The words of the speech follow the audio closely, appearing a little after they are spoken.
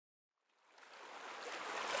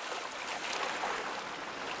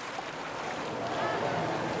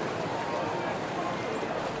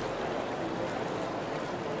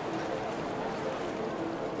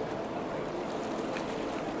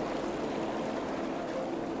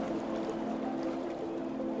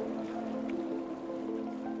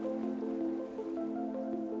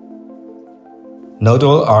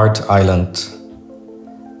Nodeul Art Island.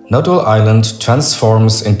 Nodeul Island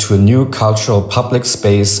transforms into a new cultural public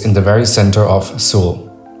space in the very center of Seoul.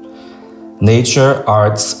 Nature,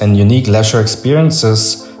 arts, and unique leisure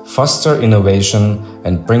experiences foster innovation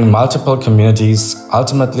and bring multiple communities,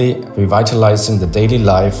 ultimately revitalizing the daily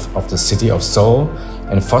life of the city of Seoul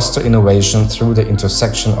and foster innovation through the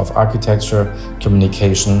intersection of architecture,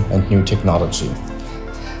 communication, and new technology.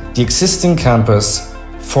 The existing campus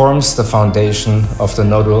forms the foundation of the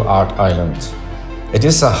Nodeul Art Island. It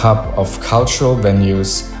is a hub of cultural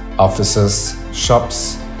venues, offices,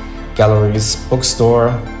 shops, galleries, bookstore,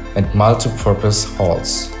 and multi-purpose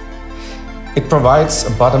halls. It provides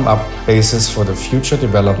a bottom-up basis for the future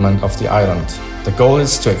development of the island. The goal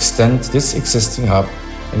is to extend this existing hub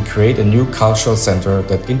and create a new cultural center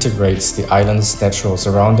that integrates the island's natural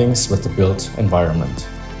surroundings with the built environment.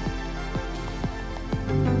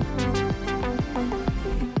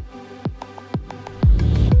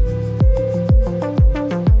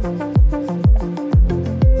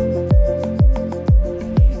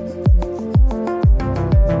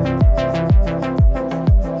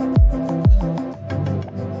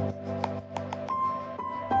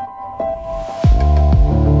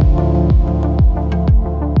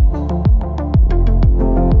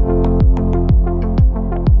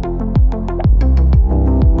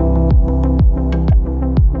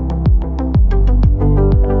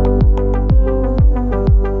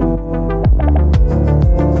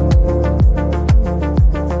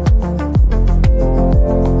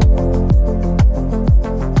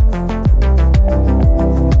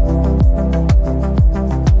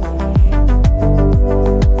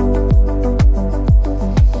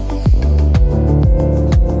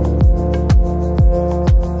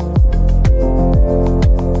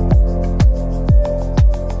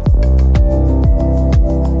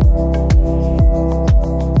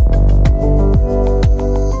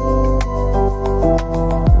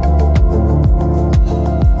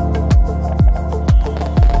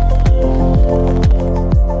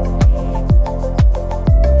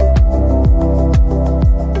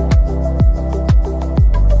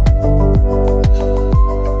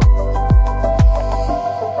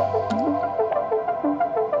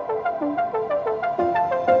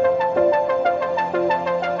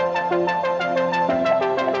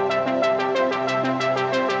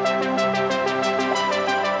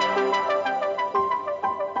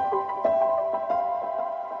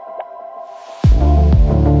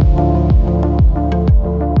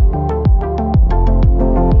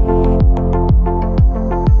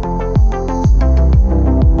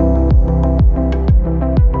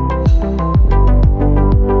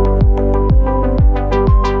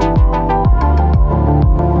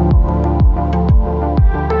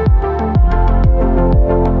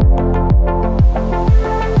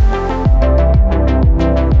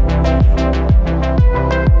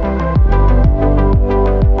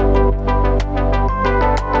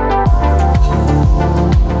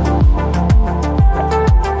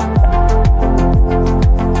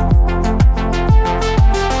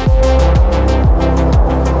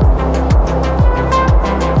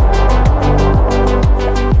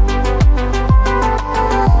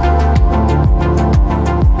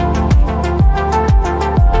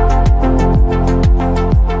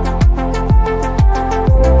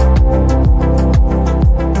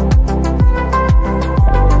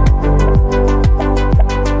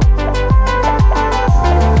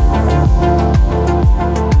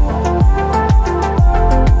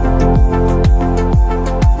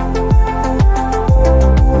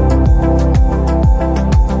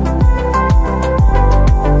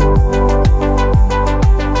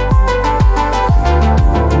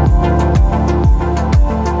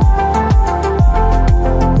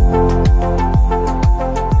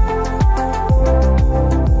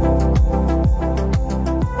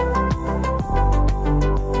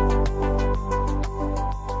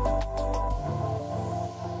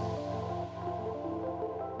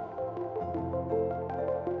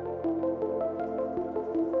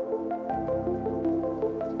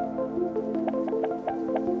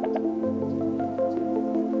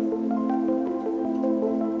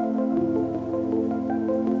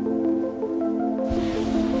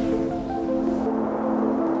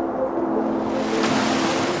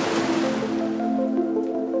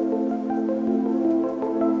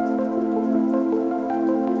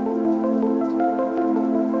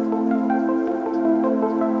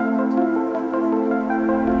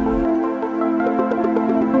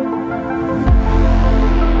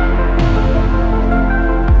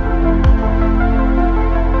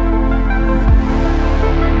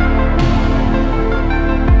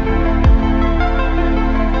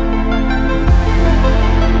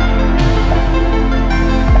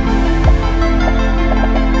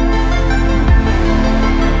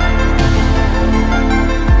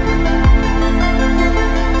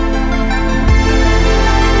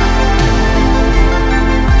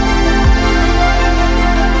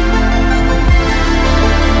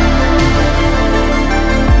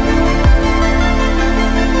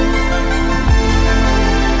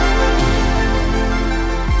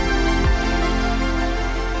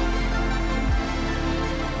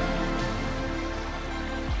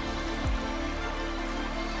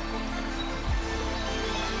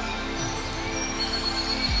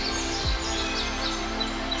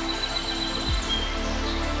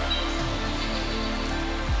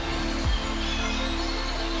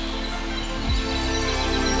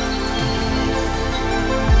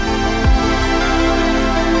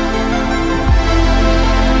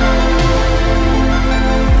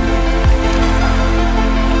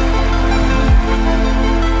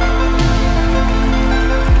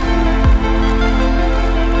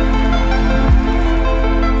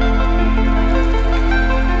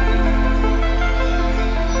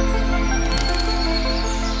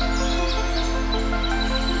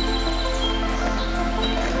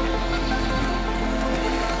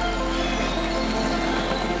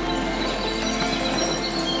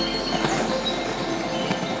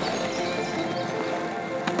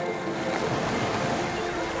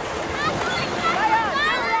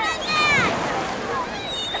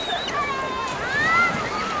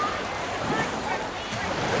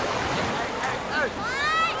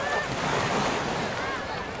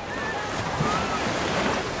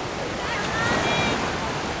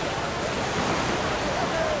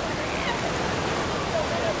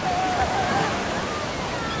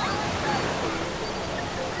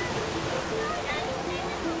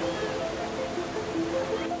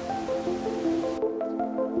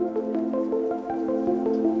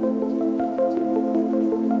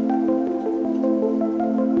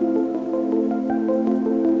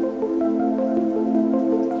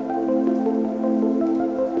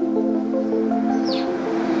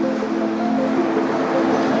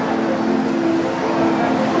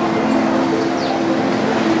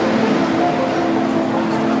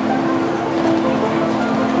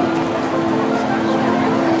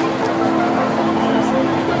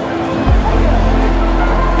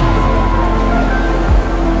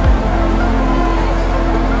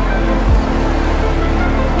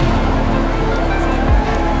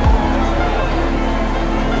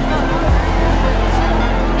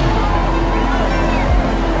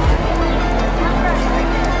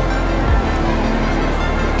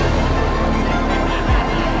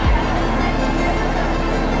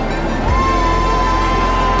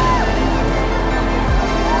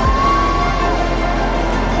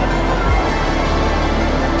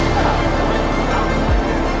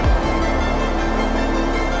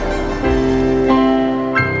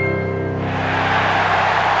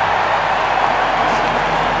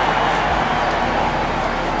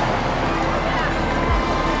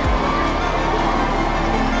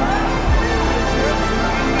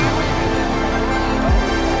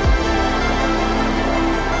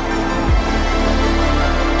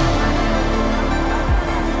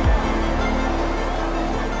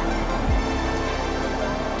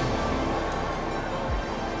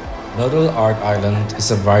 Nodeul Art Island is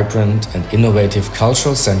a vibrant and innovative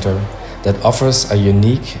cultural center that offers a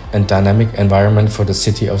unique and dynamic environment for the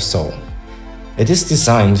city of Seoul. It is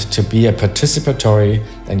designed to be a participatory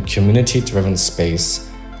and community-driven space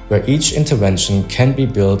where each intervention can be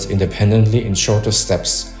built independently in shorter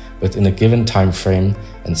steps within a given time frame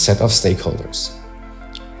and set of stakeholders.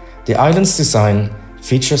 The island's design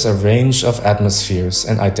features a range of atmospheres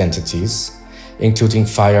and identities, including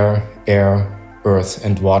fire, air, earth,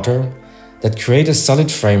 and water, that create a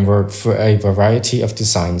solid framework for a variety of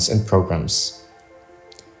designs and programs.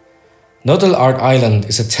 Nodeul Art Island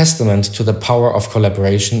is a testament to the power of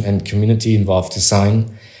collaboration and community-involved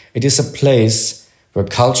design. It is a place where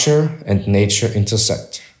culture and nature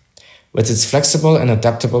intersect. With its flexible and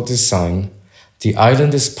adaptable design, the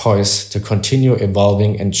island is poised to continue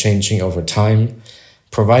evolving and changing over time,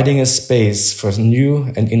 providing a space for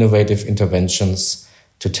new and innovative interventions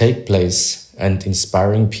to take place and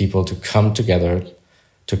inspiring people to come together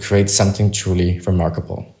to create something truly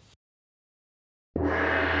remarkable.